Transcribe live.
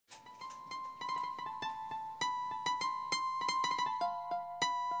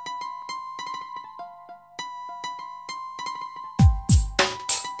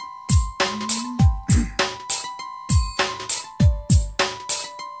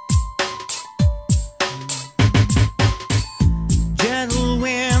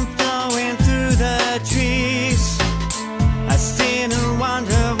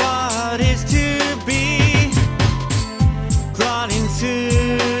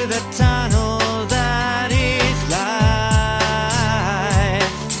tunnel that is life.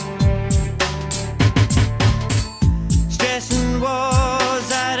 Stress and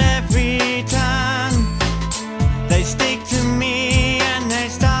woes at every turn, they stick to me and they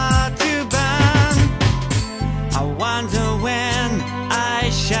start to burn. I wonder when I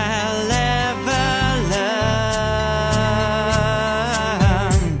shall ever learn.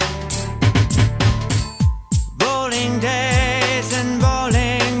 Bowling days and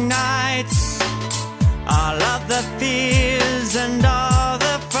bowling nights, all of the fears and all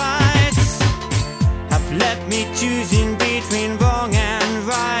the frights have left me choosing between wrong and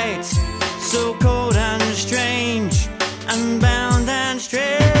right. So cold and strange, unbound and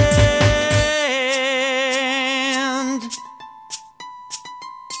strange.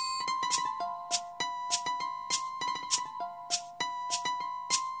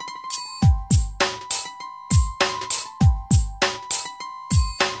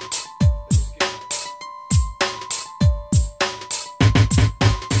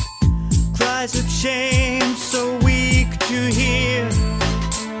 Cries of shame so weak to hear,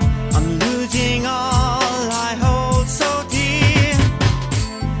 I'm losing all I hold so dear.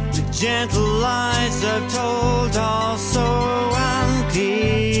 The gentle lies I've told are so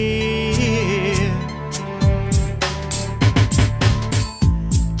unclear.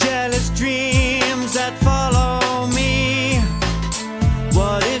 Jealous dreams that follow me,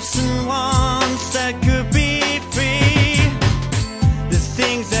 what ifs and wants that could be free. The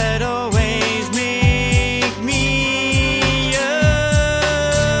things that always make me yearn.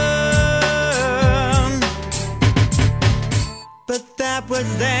 But that was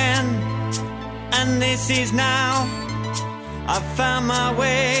then, and this is now. I've found my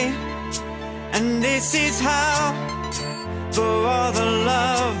way, and this is how. For all the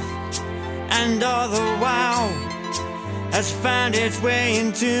love and all the wow has found its way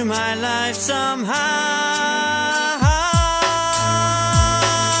into my life somehow.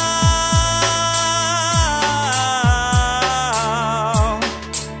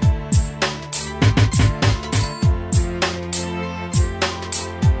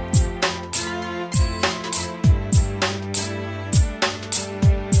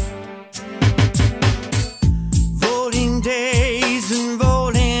 Days and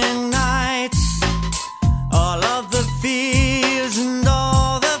rolling nights, all of the fears and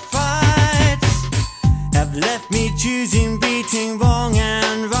all the fights have left me choosing between wrong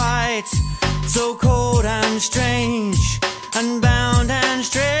and right. So cold and strange, unbound and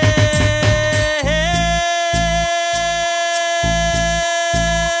strange.